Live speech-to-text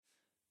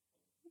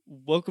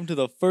Welcome to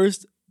the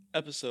first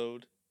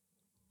episode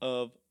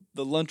of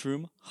the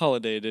Lunchroom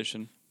Holiday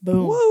Edition.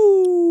 Boom.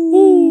 Woo!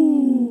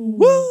 Woo!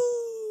 Woo!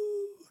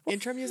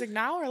 Intro music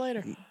now or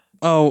later?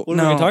 Oh, What are we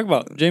going to talk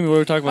about? Jamie, what are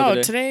we talking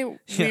about today?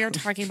 Today we are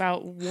talking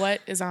about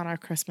what is on our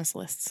Christmas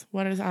lists.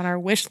 What is on our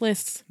wish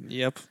lists.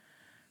 Yep.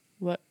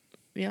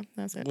 Yeah,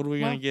 that's it. What are we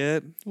going to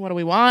get? What do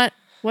we want?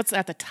 What's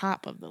at the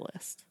top of the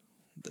list?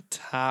 The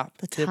top.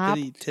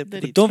 Tippity.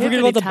 But don't forget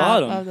about the top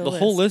bottom. of The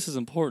whole list is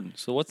important.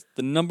 So what's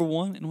the number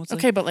one and what's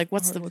Okay, but like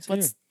what's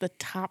Alright, the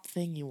top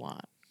thing you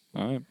want?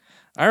 All right.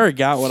 I already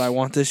got what I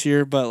want this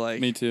year, but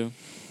like... Me too.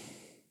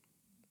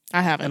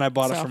 I haven't. And I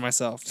bought it for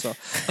myself, so...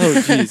 Oh,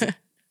 jeez.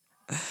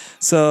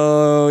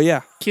 So,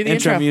 yeah. Cue the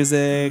intro.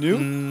 Music.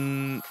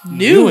 New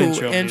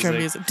intro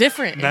music.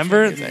 Different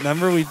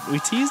Remember we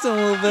teased it a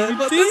little bit,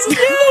 but this is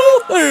the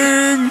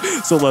whole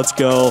thing. So let's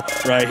go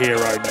right here,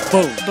 right now.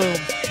 Boom. Boom.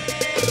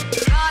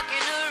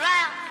 Rocking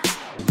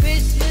around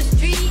Christmas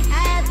tree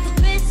at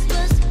the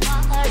Christmas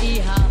party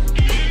hop.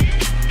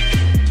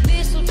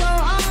 Mistletoe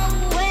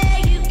hung where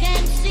you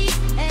can see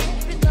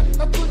every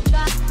couple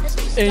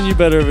drops. And you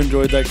better have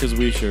enjoyed that because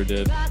we sure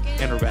did.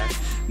 And we're back.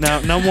 Now,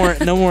 no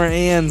more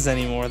ands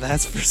anymore.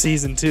 That's for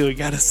season 2. We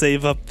got to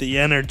save up the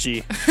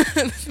energy.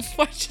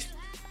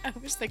 I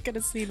wish they could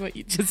have seen what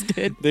you just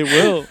did. They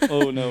will.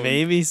 Oh, no.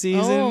 Maybe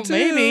season 2.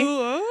 Maybe.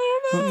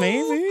 I don't know.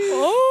 Maybe.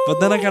 But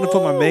then I got to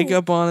put my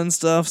makeup on and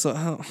stuff, so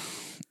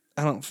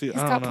I don't feel.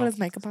 He's I got don't to know. put his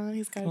makeup on.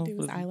 He's got to do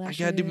his I eyelashes.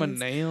 got to do my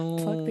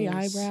nails. Pluck the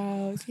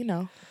eyebrows. You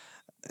know.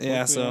 Yeah,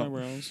 Pluck the so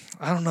eyebrows.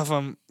 I don't know if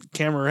I'm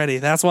camera ready.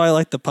 That's why I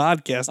like the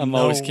podcast. I'm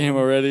always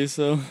camera ready,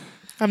 so.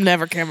 I'm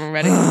never camera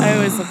ready. I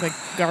always look like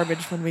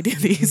garbage when we do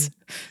these.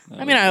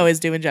 I mean, I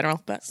always do in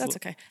general, but that's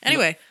okay.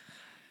 Anyway,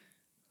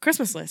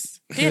 Christmas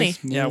list. Danny.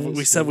 Yeah,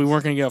 we said we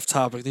weren't going to get off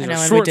topic. These I know, are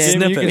and short we did.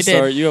 Jamie, you can snippets. did.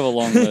 start. You have a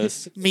long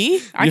list.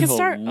 Me? I You can have a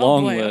start?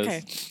 long Oh, boy. list. Okay. I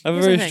have a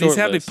Here's very the thing.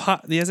 short These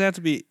list. these have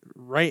to be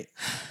right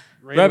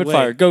Rapid away.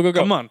 fire. Go.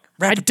 Come on.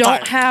 I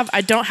don't have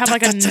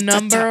like a Ta-ta-ta-ta-ta.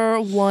 number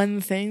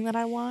one thing that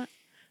I want,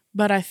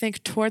 but I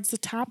think towards the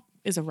top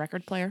is a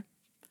record player.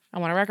 I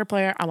want a record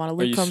player. I want a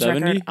you Luke Combs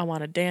 70? record. I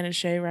want a Dan and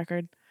Shay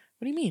record.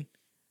 What do you mean?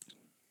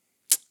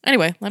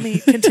 Anyway, let me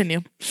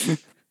continue. A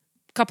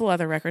couple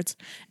other records.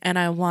 And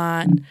I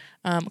want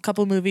a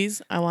couple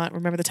movies. I want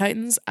Remember the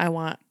Titans. I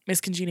want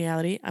Miss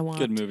Congeniality. I want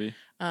Good movie.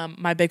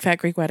 My Big Fat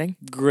Greek Wedding.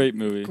 Great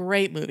movie.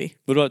 Great movie.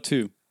 What about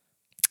 2?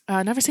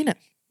 Never seen it.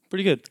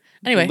 Pretty good.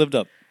 Anyway. Lived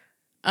up.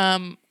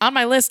 On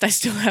my list, I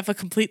still have a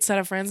complete set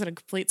of Friends and a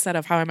complete set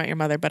of How I Met Your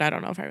Mother, but I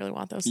don't know if I really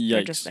want those.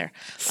 They're Yikes. just there.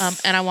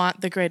 And I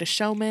want The Greatest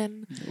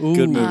Showman. Ooh,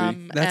 Good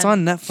movie. That's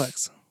and- on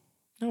Netflix.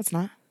 No, it's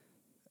not.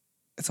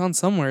 It's on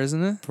somewhere,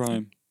 isn't it?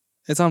 Prime.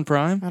 It's on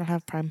Prime. I don't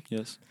have Prime.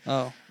 Yes.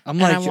 Oh, I'm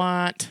And like. I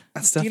want.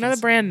 that's Do you know the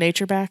definitely- brand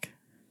Nature Back?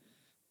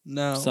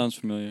 No. Sounds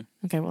familiar.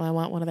 Okay, well, I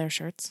want one of their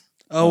shirts.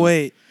 Oh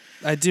wait,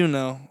 I do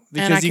know I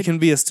because you could- can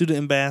be a student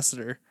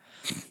ambassador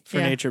for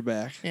Yeah. Nature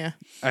Back. Yeah.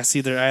 I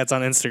see their ads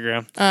on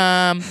Instagram.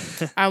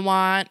 I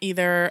want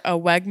either a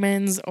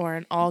Wegmans or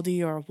an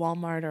Aldi or a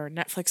Walmart or a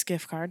Netflix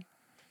gift card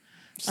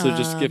So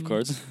just gift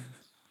cards.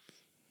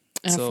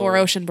 and So- a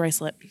 4Ocean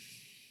bracelet.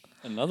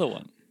 Another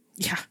one.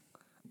 Yeah.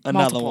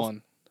 Another Multiple.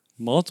 one.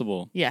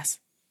 Multiple. Yes.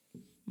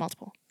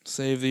 Multiple.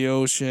 Save the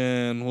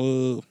ocean.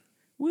 Woo.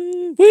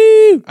 Woo.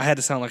 Woo! I had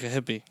to sound like a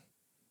hippie.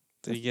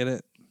 Did you get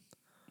it?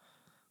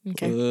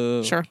 Okay.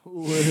 Whoa. Sure.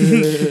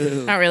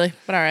 Whoa. Not really,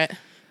 but all right.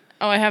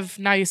 Oh, I have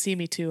Now You See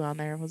Me Too on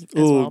there as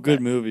Oh, well. good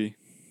but- movie.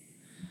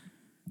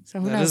 So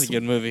who That knows? is a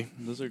good movie.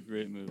 Those are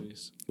great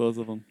movies. Both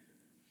of them.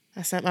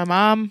 I sent my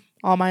mom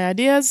all my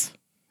ideas.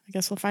 I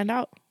guess we'll find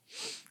out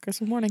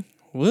Christmas morning.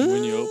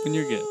 When you open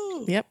your gift.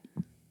 Yep.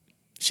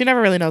 She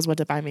never really knows what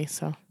to buy me,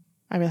 so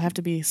I will have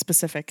to be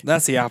specific.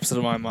 That's the opposite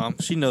of my mom.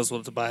 She knows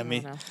what to buy I me.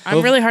 don't know.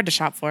 I'm really hard to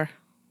shop for.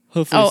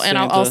 Hopefully Oh, and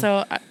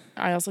Santa.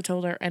 I also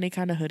told her any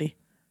kind of hoodie.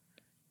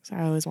 So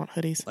I always want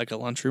hoodies. Like a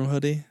lunchroom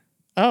hoodie.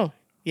 Oh,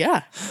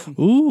 yeah.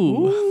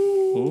 Ooh.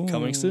 Ooh.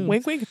 Coming soon.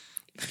 Wink, wink.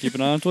 Keep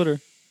an eye on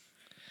Twitter.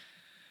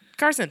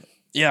 Carson.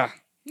 Yeah.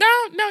 No,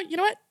 you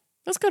know what?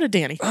 Let's go to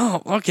Danny.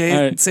 Oh, okay.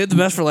 All right. Save the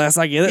best for last.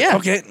 I get it. Yeah.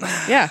 Okay.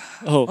 Yeah,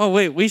 Oh, Oh,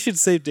 wait. We should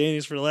save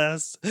Danny's for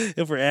last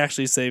if we're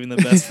actually saving the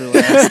best for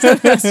last.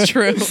 that's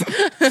true.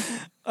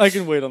 I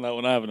can wait on that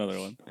one. I have another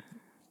one.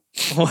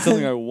 It's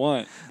something I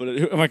want, but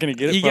am I going to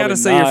get it? You got to Probably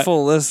say your not.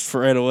 full list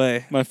for right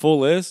away. My full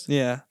list?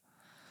 Yeah.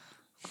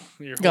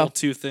 Your Go. whole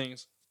 2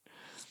 things.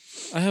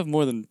 I have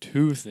more than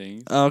 2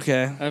 things.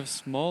 Okay. I have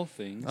small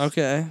things.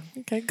 Okay.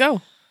 Okay,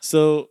 go.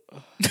 So,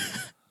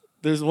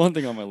 there's one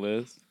thing on my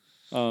list.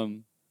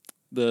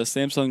 The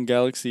Samsung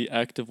Galaxy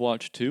Active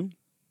Watch 2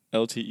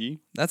 LTE.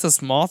 That's a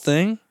small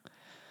thing.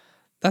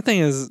 That thing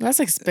is That's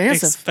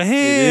expensive.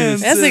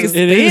 expensive. That's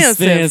It is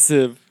expensive.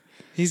 expensive.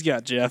 He's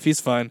got Jeff. He's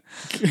fine.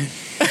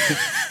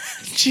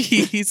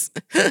 Jeez.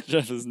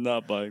 Jeff is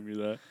not buying me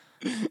that.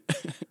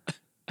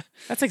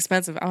 That's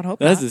expensive. I would hope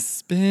That's not.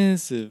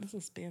 expensive. That's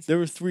expensive. They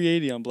were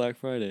 $380 on Black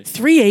Friday.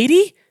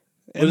 $380?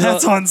 And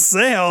that's on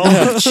sale.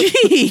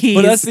 Jeez.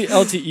 But that's the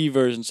LTE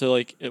version, so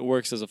like it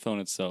works as a phone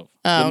itself.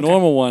 Oh, The okay.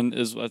 normal one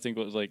is, I think,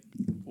 was like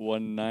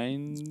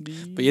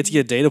 $190. But you have to get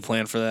a data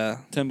plan for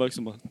that. $10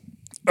 a month.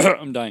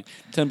 I'm dying.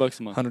 $10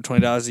 a month.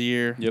 $120 a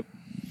year. Yep.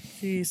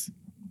 Jeez.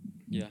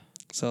 Yeah.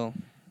 So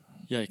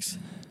Yikes.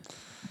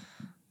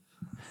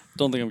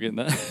 Don't think I'm getting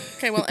that.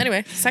 Okay, well,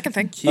 anyway, second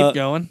thing. keep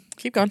going.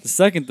 Keep going. The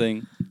second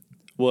thing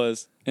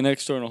was an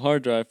external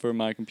hard drive for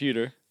my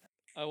computer.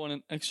 I want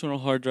an external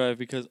hard drive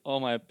because all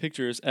my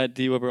pictures at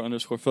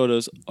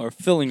dweber_photos are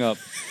filling up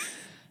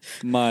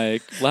my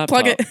laptop.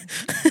 Plug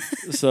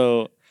it.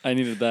 So I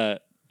needed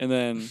that. And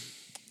then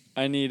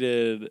I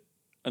needed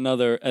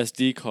another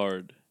SD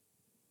card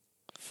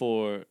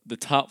for the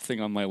top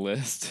thing on my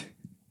list.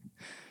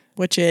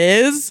 Which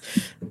is...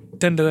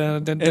 Dun, dun,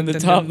 dun, dun, And the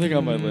dun, top dun. thing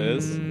on my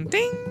list,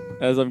 Ding.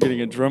 as I'm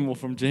getting a drum roll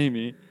from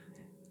Jamie.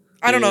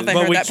 I don't know if they But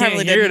heard we that. can't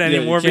Probably hear it didn't.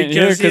 anymore you can't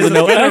hear it because 'cause he of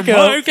no has a better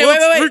echo. mic. Okay, wait,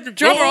 Let's wait. freaking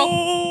Drum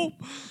go.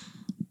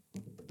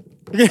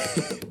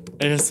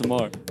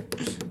 ASMR.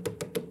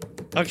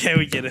 Okay,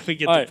 we get it. We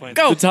get All the right, point.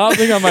 Go. the top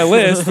thing on my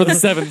list for the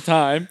 7th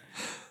time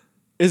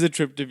is a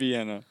trip to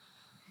Vienna.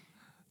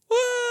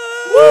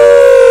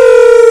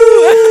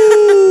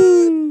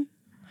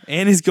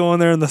 And he's going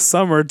there in the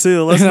summer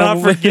too. Let's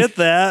not forget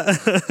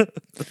that.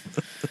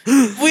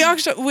 We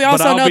also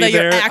I'll know be that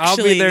you're there- I'll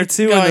be actually there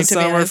too in going the to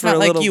Vienna. summer It's for not a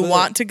like little you bit.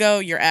 want to go.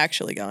 You're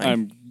actually going.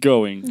 I'm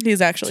going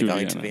He's actually to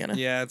going to Vienna. Vienna.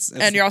 Yeah, it's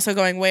And you're also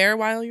going where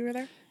while you were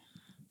there?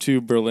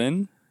 to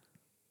Berlin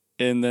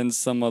and then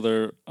some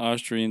other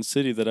Austrian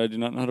city that I do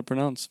not know how to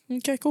pronounce.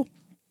 Okay, cool.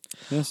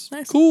 Yes.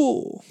 Nice.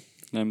 cool.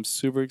 I'm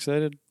super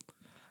excited.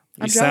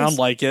 You I'm sound jealous.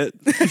 like it.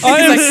 I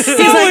am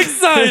so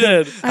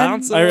excited.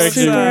 I'm so I actually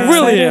excited.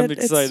 really am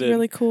It's excited.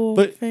 really cool.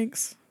 But-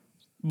 Thanks.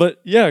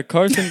 But yeah,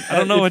 Carson. I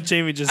don't know if, what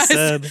Jamie just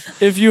said.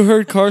 if you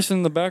heard Carson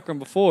in the background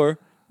before,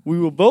 we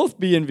will both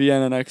be in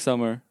Vienna next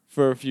summer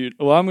for a few.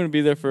 Well, I'm going to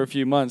be there for a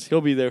few months. He'll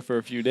be there for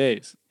a few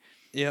days.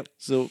 Yep.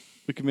 So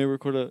we can maybe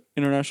record an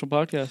international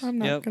podcast. I'm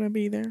not Yep. going to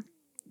be there.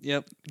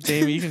 Yep.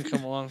 Jamie, you can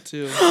come along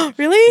too.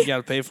 Really? You got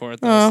to pay for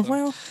it though. Oh, so.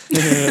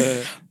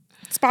 well.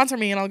 Sponsor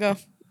me and I'll go.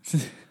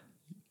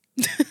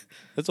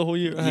 That's a whole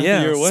year. Half Yeah.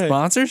 a year away.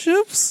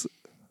 Sponsorships?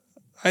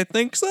 I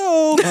think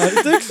so. I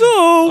think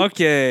so.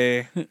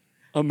 Okay.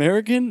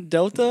 American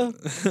Delta.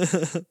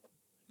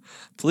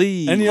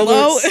 Please. Any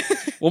Hello? other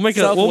We'll make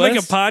a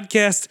Southwest?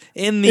 podcast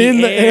in the in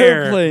the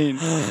air. airplane.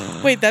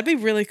 Wait, that'd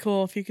be really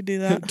cool if you could do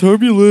that.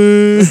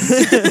 Turbulence.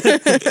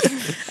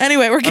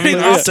 Anyway, we're I getting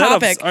mean, off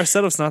topic. Our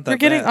setup's not that We're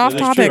getting bad. off That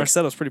is true. topic. Our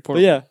setup's pretty poor.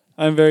 But yeah,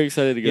 I'm very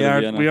excited to go to Yeah,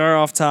 Vienna. we are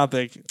off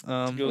topic.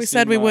 Go We see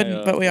said we my,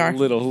 wouldn't, but we are.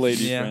 Little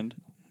lady Yeah. friend.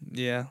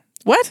 Yeah.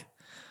 What?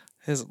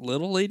 His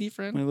little lady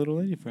friend? My little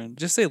lady friend.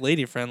 Just say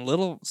lady friend.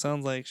 Little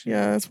sounds like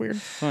Yeah, that's weird.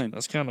 Fine.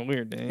 that's kind of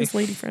weird, Danny. This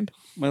lady friend.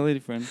 My lady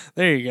friend.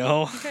 There you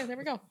go. Okay, there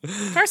we go.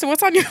 Carson,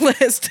 what's on your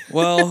list?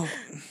 Well,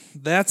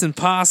 that's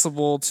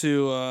impossible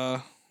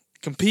to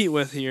compete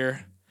with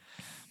here,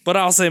 but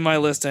I'll say my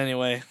list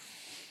anyway.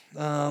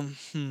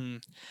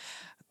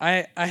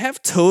 I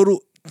have Toad.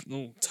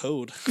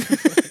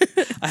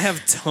 I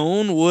have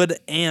Tone Wood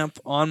amp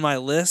on my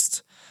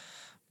list,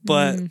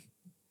 but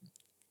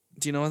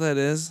do you know what that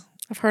is?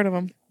 I've heard of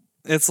them.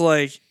 It's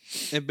like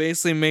it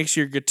basically makes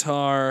your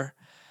guitar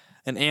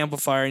an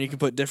amplifier, and you can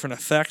put different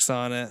effects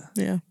on it,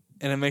 Yeah.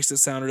 and it makes it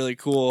sound really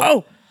cool.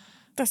 Oh,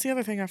 that's the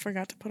other thing I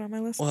forgot to put on my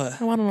list. What?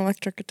 I want an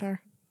electric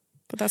guitar,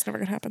 but that's never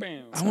gonna happen.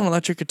 I want an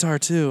electric guitar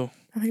too.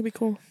 I think it'd be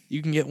cool.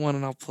 You can get one,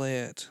 and I'll play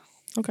it.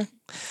 Okay.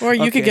 Or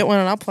you Okay. could get one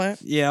and I'll play it.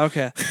 Yeah,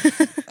 okay.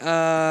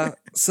 That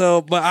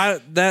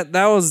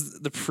was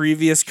the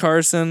previous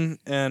Carson,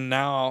 and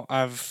now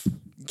I've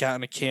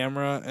gotten a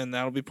camera, and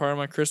that'll be part of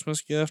my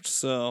Christmas gift.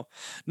 So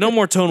no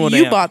more Tonewood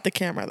You amp. bought the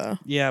camera though.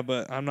 Yeah,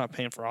 but I'm not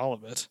paying for all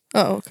of it.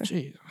 Oh, okay.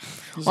 Gee,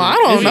 Well, I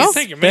don't know.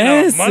 think you're made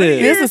out of money Expensive.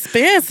 here? It's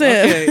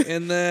expensive. Okay,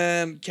 and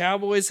then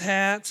Cowboys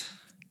hat,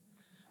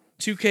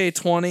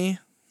 2K20,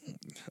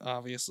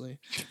 obviously.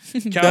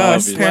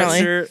 Cowboys apparently.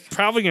 sweatshirt.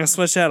 Probably gonna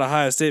switch out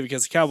Ohio State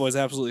because the Cowboys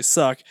absolutely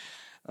suck.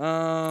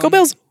 Go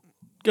Bills.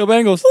 Go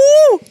Bengals.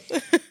 Woo!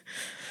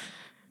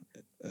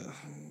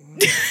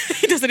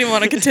 He doesn't even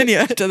want to continue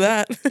after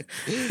that.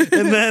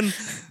 And then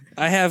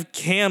I have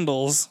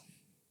candles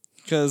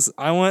because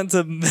I went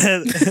to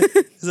bed.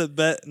 Is it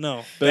bed?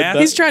 No, Bath,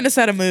 He's trying to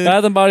set a mood.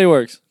 Bath and Body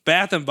Works.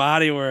 Bath and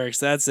Body Works.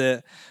 That's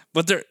it.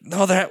 But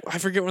I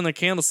forget when the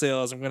candle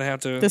sale is. I'm gonna have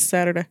to This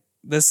Saturday.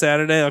 this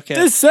Saturday. Okay.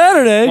 This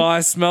Saturday. Well, I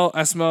smelled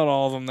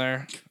all of them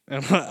there,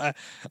 and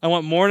I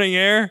want morning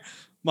air,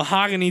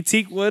 mahogany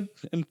teakwood,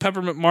 and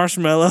peppermint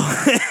marshmallow.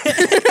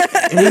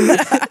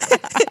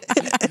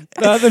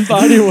 Bath and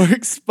Body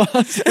Works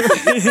sponsor.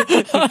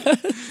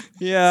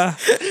 Yeah.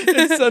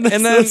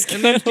 And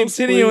then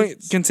continuing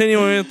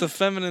with the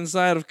feminine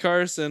side of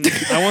Carson,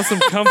 I want some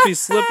comfy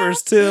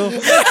slippers too.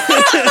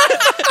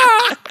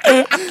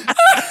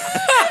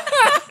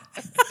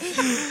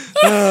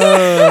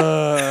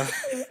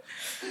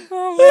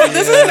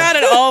 This is not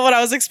at all what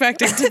I was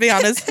expecting to be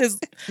on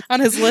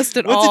his list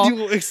at all. What did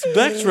you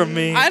expect from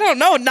me? I don't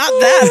know. Not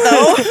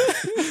that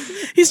though.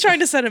 He's trying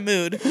to set a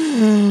mood.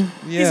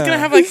 He's gonna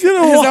have like his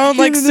walk own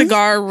like into this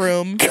cigar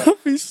room.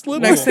 Comfy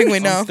slippers. Next thing we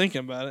know. I'm thinking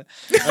about it.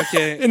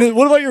 Okay. And then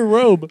what about your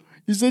robe?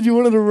 You said you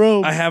wanted a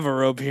robe. I have a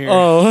robe here.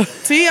 Oh,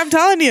 See, I'm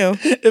telling you.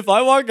 if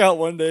I walk out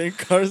one day and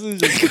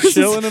Carson's just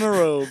chilling in a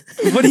robe,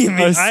 What do you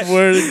mean? I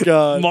swear to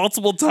God.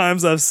 Multiple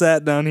times I've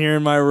sat down here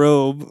in my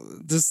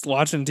robe just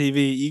watching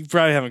TV. You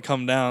probably haven't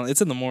come down.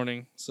 It's in the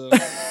morning, so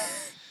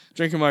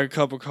drinking my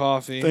cup of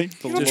coffee. Thank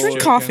the You don't Lord.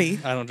 drink coffee.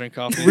 I don't drink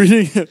coffee.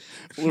 Reading the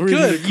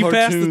Good, you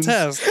passed the cartoons.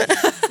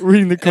 test.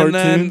 Reading the And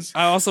then cartoons.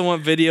 I also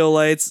want video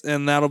lights,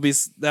 and that'll be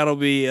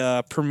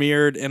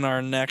premiered in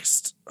our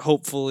next.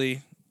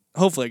 Hopefully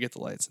I get the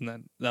lights, and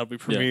then that'll be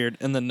premiered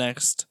in the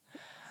next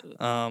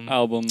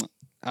Album.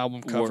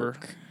 cover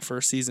Work. for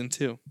season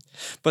 2.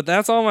 But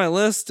that's all my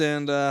list,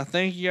 and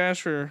thank you guys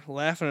for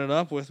laughing it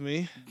up with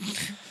me.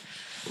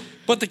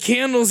 But the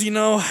candles,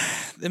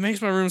 it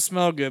makes my room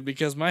smell good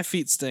because my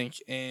feet stink,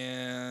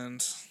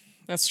 and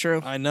That's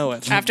true. I know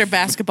it. After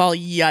basketball,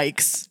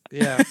 yikes.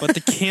 Yeah, but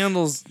the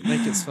candles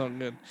make it smell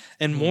good.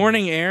 And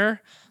morning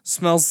air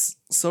smells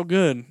so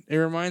good. It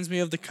reminds me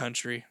of the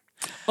country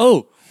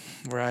Oh,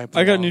 where I I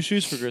got belong. new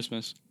shoes for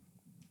Christmas.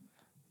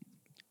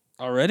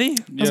 Already? I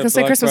was going to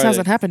say Christmas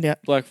hasn't happened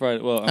yet. Black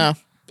Friday. Well, Oh.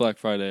 Black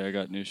Friday, I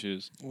got new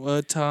shoes.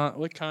 What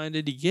kind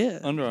did you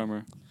get? Under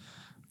Armour.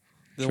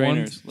 The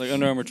Trainers. Like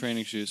Under Armour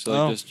training shoes. So like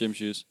Oh. just gym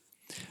shoes.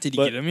 Did you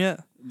But- get them yet?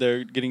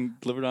 They're getting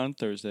delivered on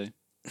Thursday.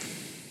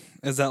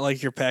 Is that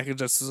like your package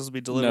that's supposed to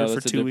be No, delivered for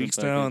that's a 2 different weeks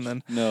now, and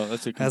package. then No,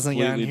 that's a hasn't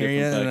completely gotten here different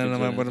yet, and then package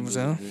I'm that like, what has was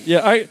been that? delivered.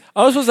 Yeah,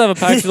 I was supposed to have a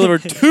package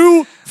delivered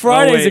 2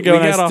 Fridays wait, ago, we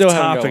and I got off still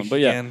haven't got topic one. But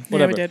yeah, again.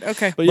 whatever. Yeah, we did.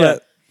 Okay. But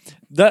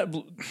yeah,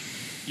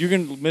 you're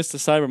gonna miss the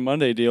Cyber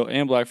Monday deal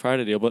and Black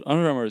Friday deal. But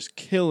Under Armour is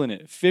killing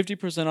it.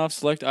 50% off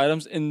select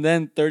items, and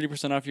then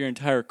 30% off your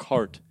entire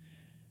cart.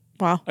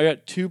 Wow. I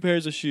got 2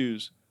 pairs of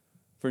shoes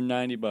for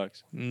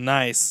 $90.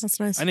 Nice. That's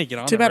nice. I need to get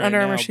on Too it bad right Under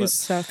Armour now,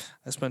 shoes but suck.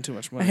 I spent too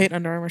much I money. hate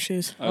Under Armour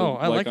shoes. Oh,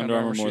 I like Under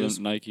Armour more shoes.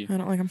 than Nike. I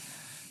don't like them.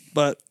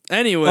 But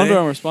anyway, Under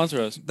Armour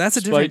sponsor us. that's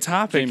a different Spike,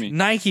 topic. Jamie.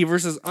 Nike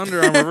versus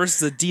Under Armour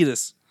versus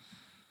Adidas.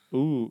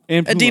 Ooh,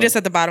 and Puma. Adidas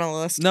at the bottom of the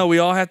list. No, we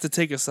all have to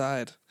take a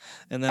side,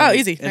 and then Oh,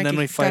 easy. and then Nike.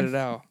 we fight Done. it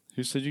out.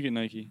 Who said you get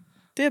Nike?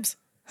 Dibs.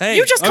 Hey,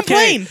 You just okay,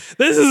 complained.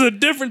 This is a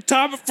different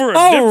topic for a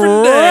All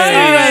different right. day.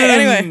 All right.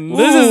 Anyway,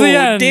 This is the Ooh,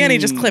 end. Danny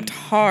just clipped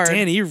hard.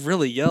 Danny, you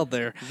really yelled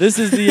there. This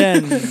is the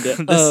end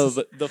of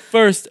the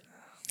first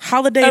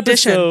Holiday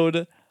edition.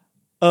 episode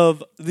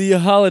of the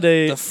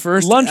holiday The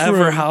first lunchroom,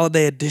 ever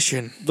holiday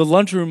edition. the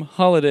lunchroom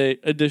holiday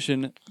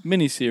edition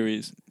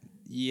miniseries.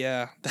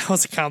 Yeah, that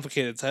was a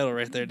complicated title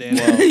right there, Danny.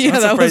 Wow. Yeah, I'm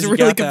that was surprised you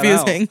really got that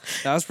out. confusing.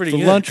 That was pretty The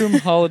good. lunchroom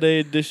holiday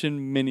edition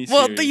miniseries.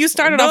 Well, you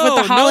started off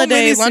with the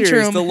holiday miniseries,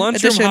 lunchroom. The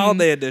lunchroom edition.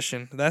 holiday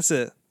edition. That's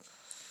it.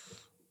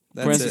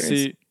 That's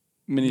parenthesis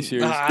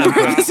miniseries.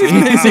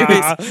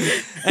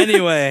 it.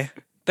 Anyway,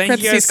 thank you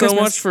guys Parentheses so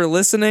Christmas. much for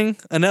listening.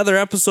 Another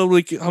episode will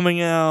be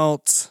coming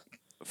out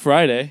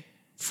Friday.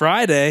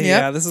 Friday.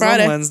 Yep, Yeah, this is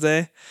Friday. on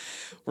Wednesday.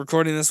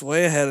 Recording this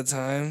way ahead of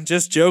time.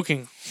 Just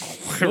joking.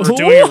 We're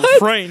doing it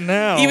What? right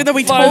now. Even though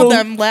we Final- told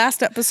them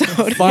last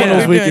episode.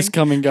 Finals we're week doing. is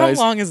coming, guys.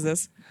 How long is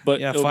this? But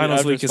yeah, it'll be finals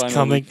after week is final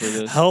coming. week for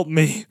this. Help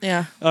me.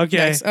 Yeah. Okay.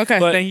 Nice. Okay.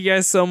 But- Thank you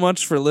guys so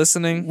much for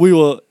listening. We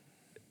will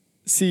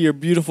see your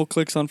beautiful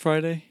clicks on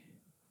Friday.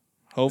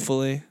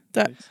 Hopefully.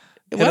 That-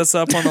 Hit what? us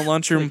up on the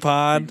lunchroom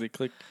pod. They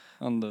click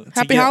on the. to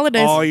Happy get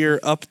holidays. all your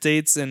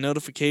updates and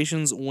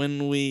notifications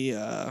when we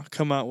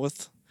come out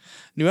with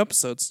new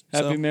episodes.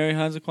 Happy So- Merry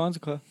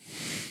Kwanzaa.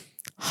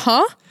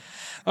 Huh?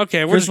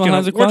 okay, we're just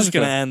Christmas,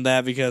 gonna Hanukkah. end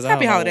that because Happy I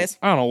don't know- holidays.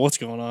 I don't know what's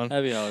going on.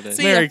 Happy holidays.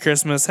 See Merry ya.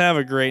 Christmas. Have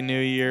a great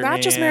New Year.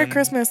 Not just Merry and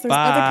Christmas. There's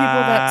bye. other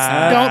people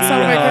that don't Happy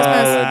celebrate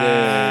Christmas.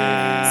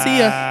 holidays. See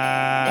ya.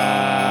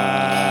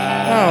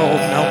 Bye. Oh,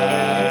 no.